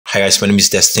Hi guys, my name is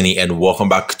Destiny and welcome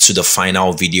back to the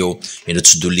final video in the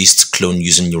to-do list clone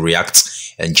using React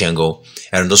and Django.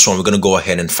 And in this one, we're going to go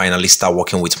ahead and finally start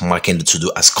working with marking the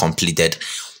to-do as completed.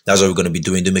 That's what we're going to be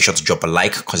doing. Do make sure to drop a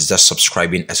like, consider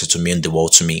subscribing, as it will mean the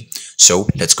world to me. So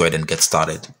let's go ahead and get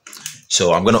started.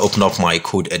 So I'm going to open up my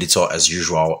code editor as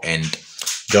usual, and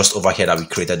just over here that we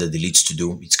created the delete to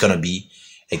do, it's going to be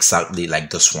exactly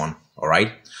like this one. All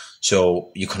right. So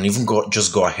you can even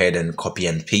just go ahead and copy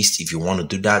and paste if you want to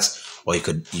do that, or you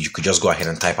could just go ahead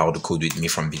and type out the code with me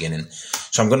from beginning.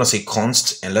 So I'm going to say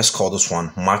const, and let's call this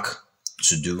one mark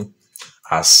to do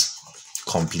as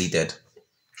completed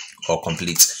or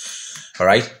complete. All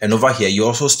right. And over here, you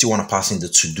also still want to pass in the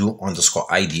to do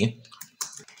underscore ID.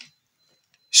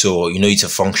 So, it's a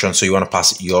function. So you want to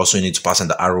pass, you also need to pass in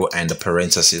the arrow and the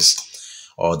parentheses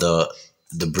or the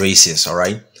braces. All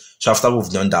right. So after we've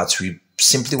done that, we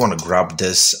simply want to grab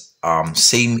this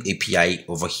same API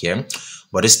over here,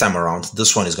 but this time around,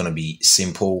 this one is going to be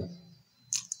simple.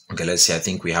 Okay, let's see. I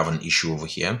think we have an issue over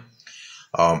here.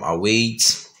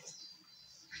 Await.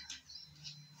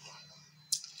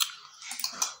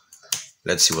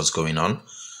 Let's see what's going on.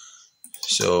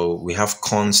 So we have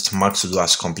const mark to do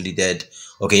as completed.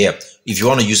 Okay, yeah. If you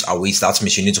want to use await, that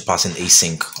means you need to pass in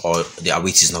async, or the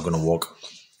await is not going to work.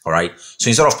 All right. So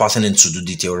instead of passing in to do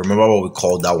detail, remember what we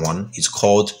called that one? It's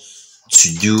called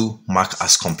to do mark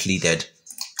as completed.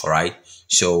 All right.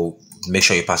 So make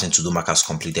sure you pass in to do mark as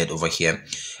completed over here.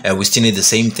 And we still need the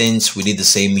same things. We need the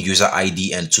same user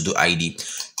ID and to do ID.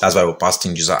 That's why we're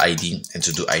passing user ID and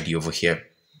to do ID over here.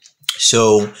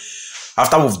 So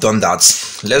after we've done that,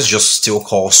 let's just still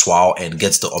call swal and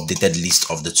get the updated list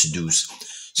of the to-dos.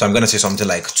 So I'm going to say something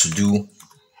like to do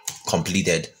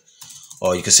completed.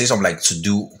 Or you can say something like to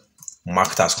do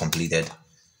marked as completed.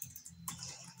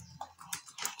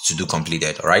 To do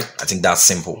completed. All right. I think that's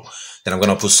simple. Then I'm going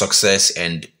to put success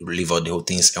and leave out the whole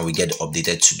things, and we get the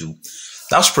updated to do.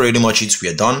 That's pretty much it. We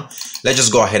are done. Let's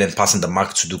just go ahead and pass in the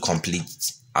mark to do complete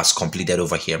as completed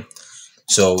over here.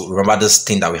 So remember this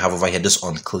thing that we have over here, this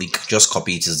on click, just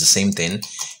copy it. It's the same thing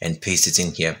and paste it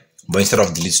in here. But instead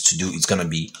of delete to do, it's going to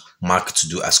be mark to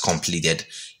do as completed.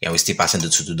 And we still passing the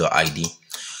to do the ID.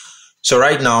 So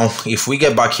right now, if we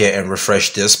get back here and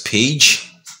refresh this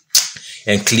page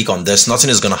and click on this, nothing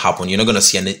is going to happen. You're not going to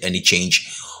see any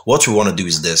change. What we want to do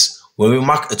is this. When we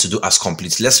mark a to do as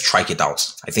complete, let's strike it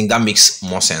out. I think that makes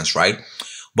more sense, right?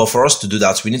 But for us to do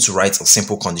that, we need to write a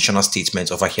simple conditional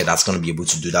statement over here that's going to be able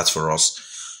to do that for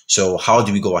us. So how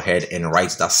do we go ahead and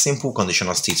write that simple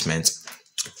conditional statement?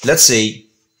 Let's say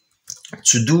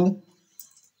to do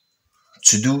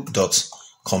dot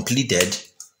completed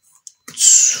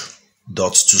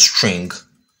dot to string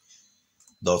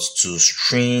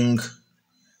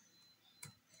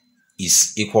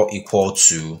is equal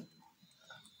to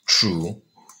true,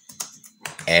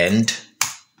 and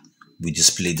we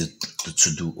display the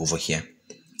to do over here.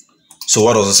 So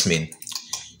what does this mean?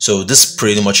 So this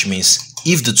pretty much means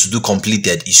if the to do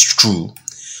completed is true,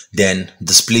 then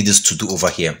display this to do over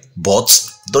here,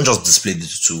 but don't just display the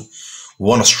to do. We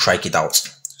want to strike it out.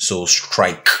 So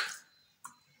strike.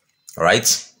 All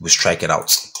right, we strike it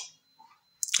out.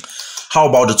 How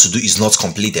about the to do is not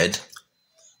completed?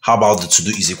 How about the to do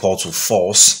is equal to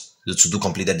false? The to do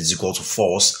completed is equal to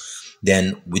false.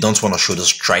 Then we don't want to show the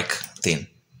strike thing.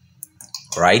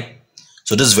 All right.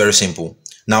 So this is very simple.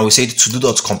 Now we say to do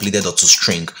dot completed dot to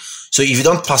string. So if you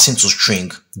don't pass into string,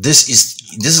 this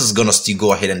is gonna still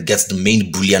go ahead and get the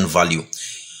main Boolean value.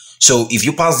 So if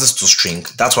you pass this to string,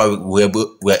 that's why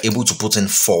we're able to put in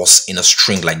false in a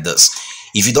string like this.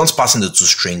 If you don't pass in the to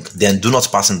string, then do not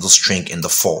pass in the string in the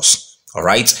false. All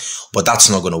right. But that's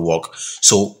not going to work.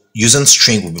 So using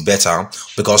string will be better,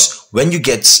 because when you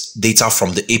get data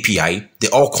from the API, they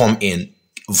all come in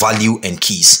value and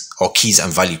keys, or keys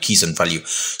and value.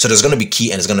 So there's going to be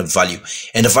key and it's going to be value.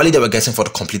 And the value that we're getting for the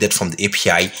completed from the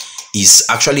API is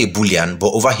actually a Boolean.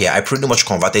 But over here, I pretty much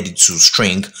converted it to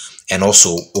string. And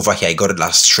also over here, I got it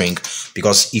as string,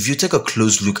 because if you take a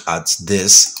close look at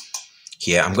this,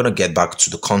 here, I'm going to get back to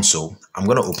the console. I'm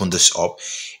going to open this up.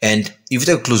 And if you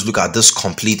take a close look at this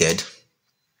completed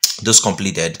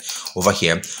over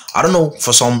here, I don't know,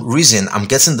 for some reason, I'm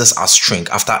getting this as string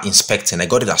after inspecting. I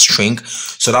got it as string.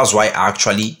 So that's why I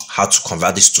actually had to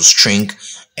convert this to string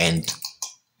and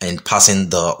pass in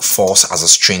the false as a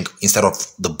string instead of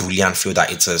the Boolean field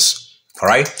that it is. All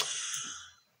right.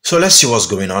 So let's see what's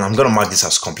going on. I'm going to mark this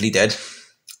as completed.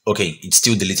 Okay, it's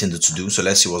still deleting the to do. So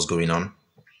let's see what's going on.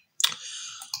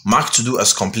 Mark to do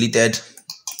as completed,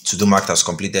 to do marked as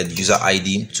completed, user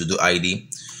ID, to do ID.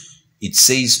 It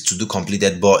says to do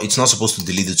completed, but it's not supposed to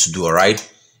delete the to do, all right?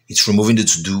 It's removing the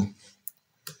to do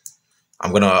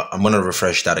I'm gonna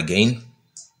refresh that again.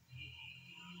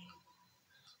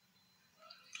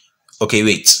 Okay,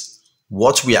 wait.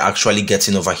 What we are actually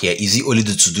getting over here, is it only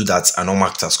the to-do that are not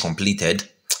marked as completed?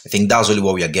 I think that's only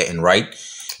what we are getting, right?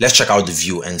 Let's check out the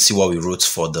view and see what we wrote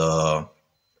for the,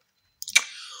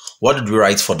 what did we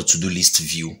write for the to-do list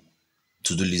view?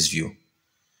 To-do list view.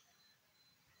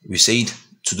 We said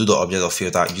to do the object of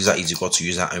filter, user is equal to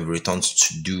user, and we returned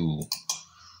to do.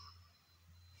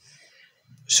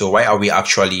 So why are we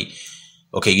actually,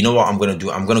 okay, you know what I'm going to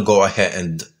do? I'm going to go ahead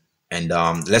and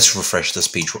let's refresh this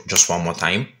page just one more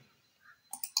time.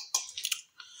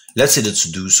 Let's see the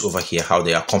to-dos over here, how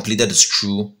they are completed is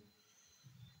true.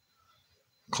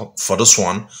 For this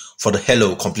one, for the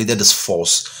hello, completed is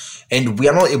false. And we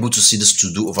are not able to see this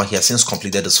to-do over here since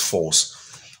completed is false,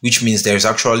 which means there is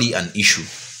actually an issue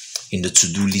in the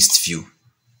to-do list view.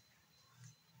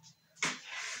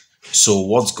 So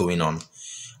what's going on?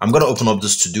 I'm going to open up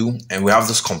this to-do and we have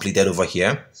this completed over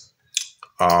here.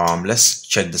 Let's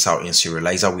check this out in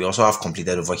Serializer. We also have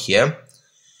completed over here.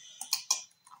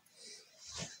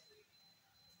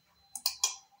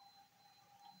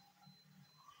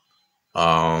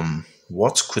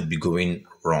 What could be going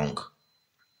wrong?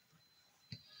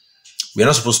 We're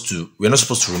not supposed to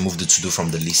remove the to-do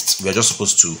from the list. We're just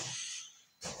supposed to,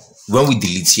 when we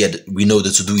delete here, we know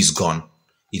the to-do is gone.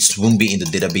 It won't be in the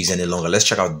database any longer. Let's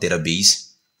check out the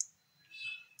database.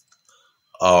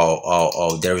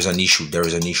 Oh, there is an issue. There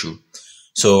is an issue.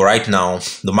 So right now,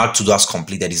 the mark to-do as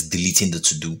completed is deleting the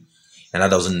to-do, and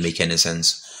that doesn't make any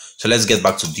sense. So let's get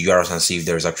back to the URLs and see if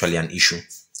there is actually an issue.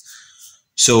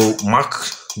 So mark,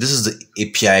 this is the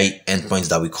API endpoints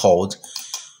that we called.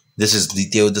 This is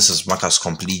detailed. This is mark as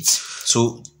complete.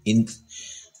 So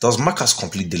does mark as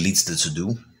complete delete the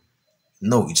to-do?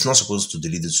 No, it's not supposed to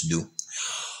delete the to-do.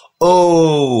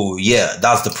 Oh, yeah,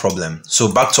 that's the problem.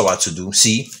 So back to our to-do.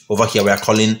 See, over here we are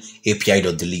calling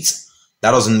API.delete.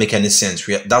 That doesn't make any sense.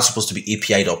 That's supposed to be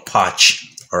API.patch.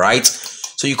 All right.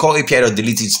 So you call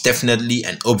API.delete, it's definitely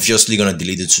and obviously going to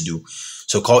delete the to-do.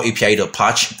 So call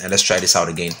API.patch and let's try this out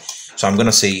again. So I'm going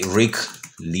to say rake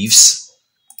leaves,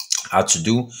 add to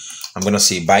do. I'm going to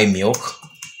say buy milk,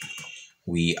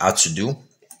 we add to do.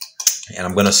 And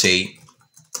I'm going to say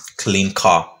clean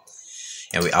car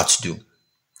and we add to do.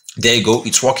 There you go.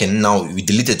 It's working. Now we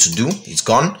deleted to do. It's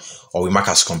gone, or we mark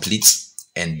as complete.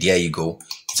 And there you go.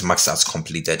 It's marked as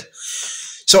completed.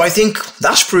 So I think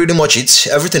that's pretty much it.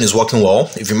 Everything is working well.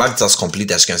 If you mark it as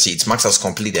complete, as you can see, it's marked as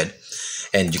completed.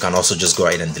 And you can also just go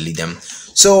ahead and delete them.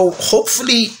 So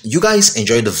hopefully you guys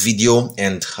enjoyed the video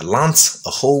and learned a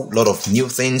whole lot of new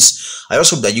things. I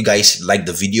also hope that you guys liked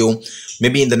the video.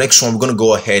 Maybe in the next one, we're going to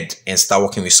go ahead and start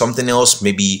working with something else.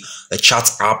 Maybe a chat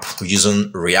app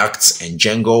using React and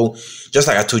Django. Just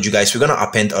like I told you guys, we're going to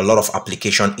append a lot of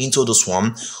application into this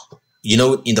one. You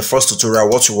know, in the first tutorial,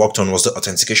 what we worked on was the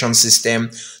authentication system.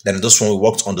 Then in this one, we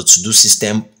worked on the to-do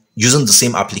system using the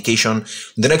same application.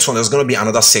 In the next one, there's going to be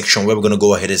another section where we're going to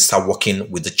go ahead and start working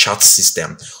with the chat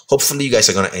system. Hopefully you guys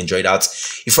are going to enjoy that.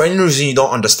 If for any reason you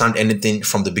don't understand anything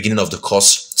from the beginning of the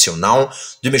course till now,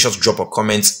 do make sure to drop a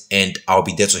comment and I'll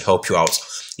be there to help you out.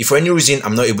 If for any reason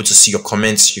I'm not able to see your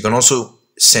comments, you can also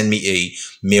send me a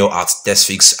mail at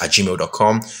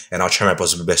desphixs@gmail.com and I'll try my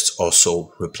possible best to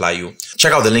also reply you.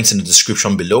 Check out the links in the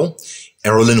description below.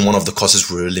 Enrolling in one of the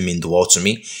courses will really mean the world to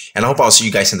me. And I hope I'll see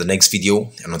you guys in the next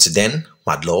video. And until then,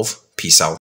 mad love. Peace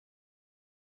out.